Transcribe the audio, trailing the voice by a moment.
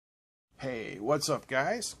Hey, what's up,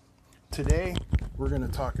 guys? Today we're going to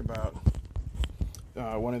talk about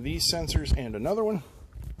one of these sensors and another one.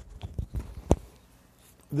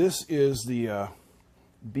 This is the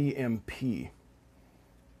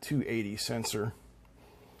BMP280 sensor.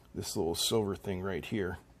 This little silver thing right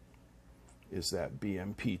here is that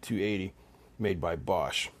BMP280 made by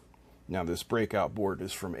Bosch. Now this breakout board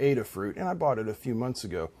is from Adafruit, and I bought it a few months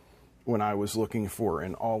ago when I was looking for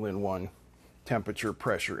an all-in-one temperature,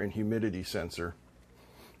 pressure, and humidity sensor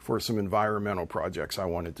for some environmental projects I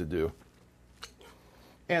wanted to do.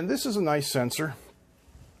 And this is a nice sensor.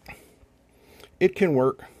 It can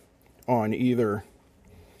work on either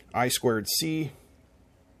I2C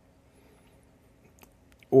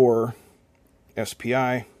or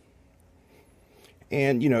SPI.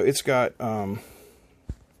 And, you know, it's got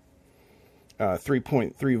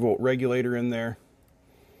 3.3 volt regulator in there.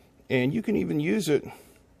 And you can even use it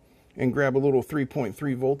and grab a little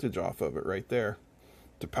 3.3 voltage off of it right there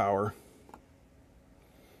to power,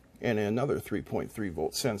 and another 3.3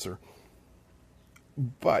 volt sensor.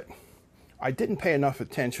 But I didn't pay enough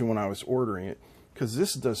attention when I was ordering it, because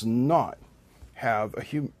this does not have a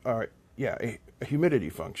humidity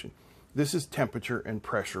function. This is temperature and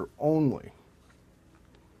pressure only.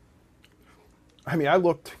 I mean, I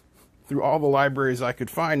looked through all the libraries I could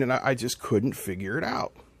find, and I just couldn't figure it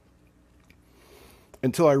out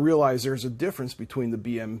until I realized there's a difference between the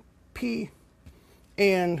BMP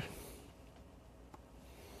and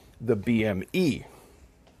the BME.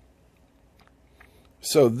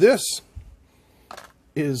 So this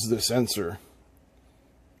is the sensor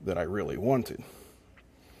that I really wanted.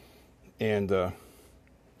 And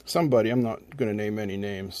somebody, I'm not going to name any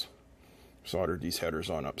names, soldered these headers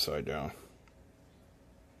on upside down.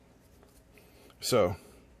 So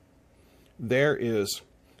there is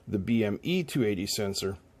the BME280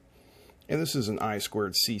 sensor, and this is an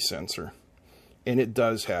I2C sensor, and it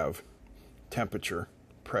does have temperature,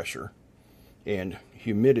 pressure, and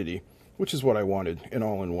humidity, which is what I wanted, an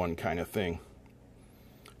all-in-one kind of thing.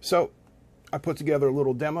 So I put together a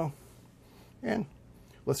little demo, and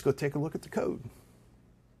let's go take a look at the code.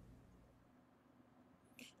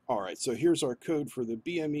 Alright, so here's our code for the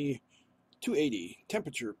BME280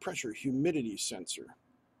 temperature, pressure, humidity sensor.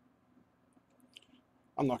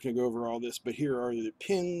 I'm not going to go over all this, but here are the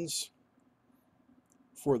pins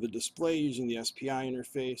for the display using the SPI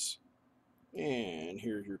interface. And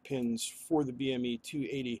here are your pins for the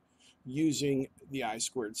BME280 using the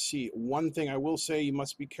I2C. One thing I will say you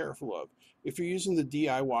must be careful of. If you're using the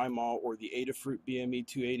DIY model or the Adafruit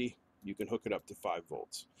BME280, you can hook it up to 5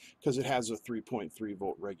 volts because it has a 3.3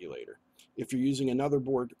 volt regulator. If you're using another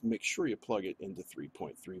board, make sure you plug it into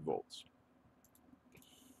 3.3 volts.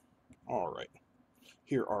 All right.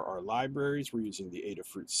 Here are our libraries. We're using the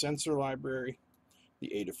Adafruit sensor library,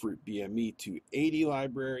 the Adafruit BME280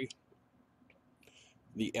 library,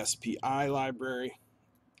 the SPI library,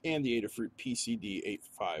 and the Adafruit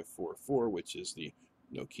PCD8544, which is the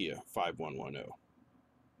Nokia 5110.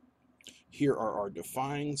 Here are our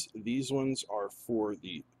defines. These ones are for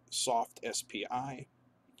the soft SPI,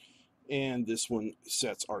 and this one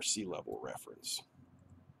sets our sea level reference.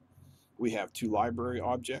 We have 2 library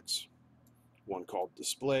objects, one called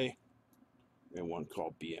display and one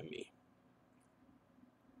called BME.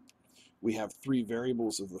 We have 3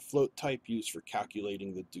 variables of the float type used for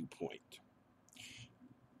calculating the dew point.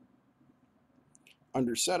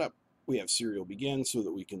 Under setup, we have serial begin so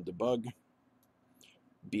that we can debug,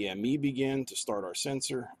 BME begin to start our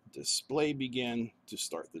sensor, display begin to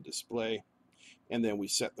start the display, and then we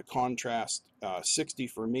set the contrast 60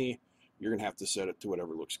 for me. You're going to have to set it to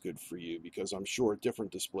whatever looks good for you, because I'm sure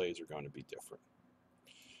different displays are going to be different.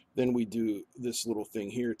 Then we do this little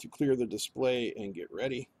thing here to clear the display and get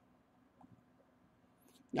ready.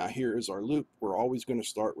 Now here is our loop. We're always going to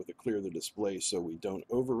start with a clear the display so we don't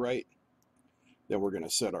overwrite. Then we're going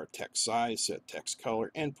to set our text size, set text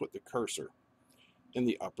color, and put the cursor in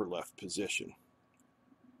the upper left position.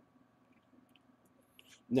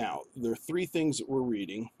 Now, there are 3 things that we're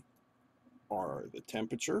reading are the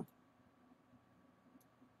temperature,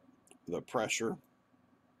 the pressure,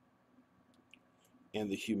 and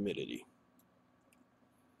the humidity.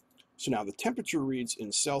 So now the temperature reads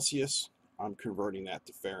in Celsius. I'm converting that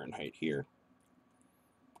to Fahrenheit here.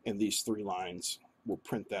 And these 3 lines will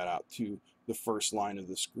print that out to the first line of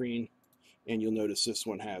the screen. And you'll notice this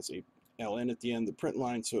one has a LN at the end, the print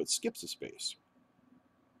line, so it skips a space.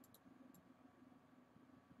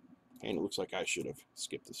 And it looks like I should have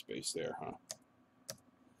skipped a space there, huh?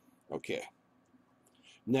 Okay.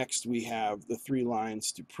 Next, we have the 3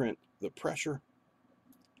 lines to print the pressure,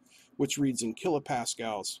 which reads in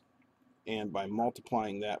kilopascals, and by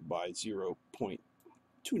multiplying that by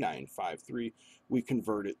 0.2953, we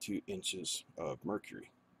convert it to inches of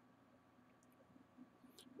mercury.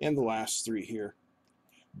 And the last three here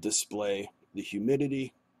display the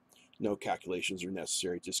humidity. No calculations are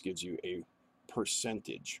necessary, it just gives you a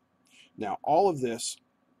percentage. Now, all of this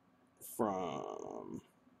from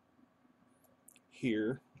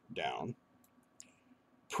here down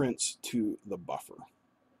prints to the buffer.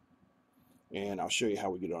 And I'll show you how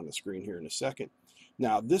we get it on the screen here in a second.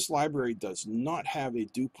 Now, this library does not have a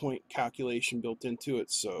dew point calculation built into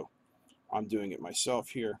it, so I'm doing it myself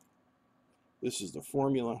here. This is the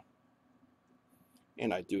formula,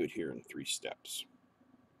 and I do it here in 3 steps.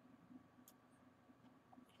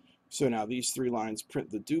 So now these 3 lines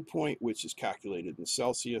print the dew point, which is calculated in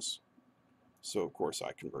Celsius. So of course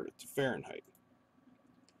I convert it to Fahrenheit.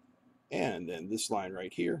 And then this line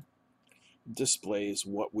right here displays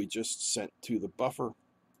what we just sent to the buffer.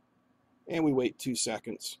 And we wait 2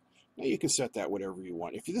 seconds. Now you can set that whatever you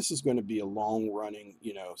want. If this is going to be a long-running,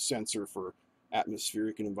 sensor for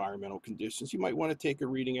atmospheric and environmental conditions, you might want to take a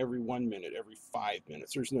reading every 1 minute, every 5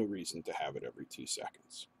 minutes. There's no reason to have it every 2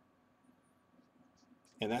 seconds.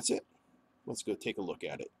 And that's it. Let's go take a look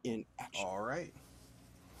at it in action. All right.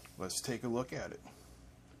 Let's take a look at it.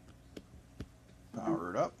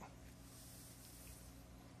 Power it up.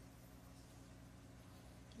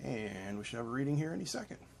 And we should have a reading here any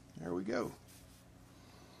second. There we go.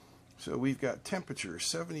 So we've got temperature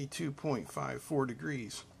 72.54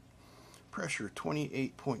 degrees. Pressure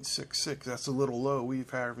 28.66. That's a little low. We've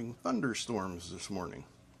having thunderstorms this morning.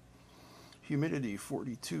 Humidity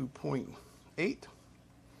 42.8.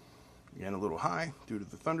 Again, a little high due to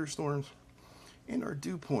the thunderstorms. And our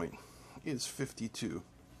dew point is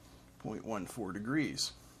 52.14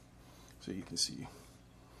 degrees. So you can see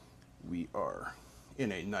we are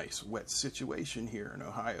in a nice wet situation here in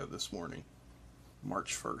Ohio this morning,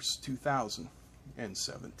 March 1st,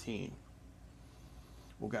 2017.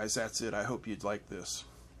 Well, guys, that's it. I hope you'd like this.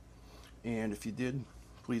 And if you did,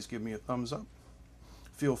 please give me a thumbs up.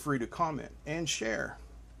 Feel free to comment and share.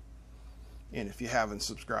 And if you haven't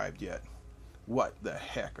subscribed yet, what the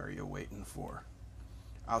heck are you waiting for?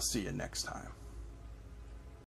 I'll see you next time.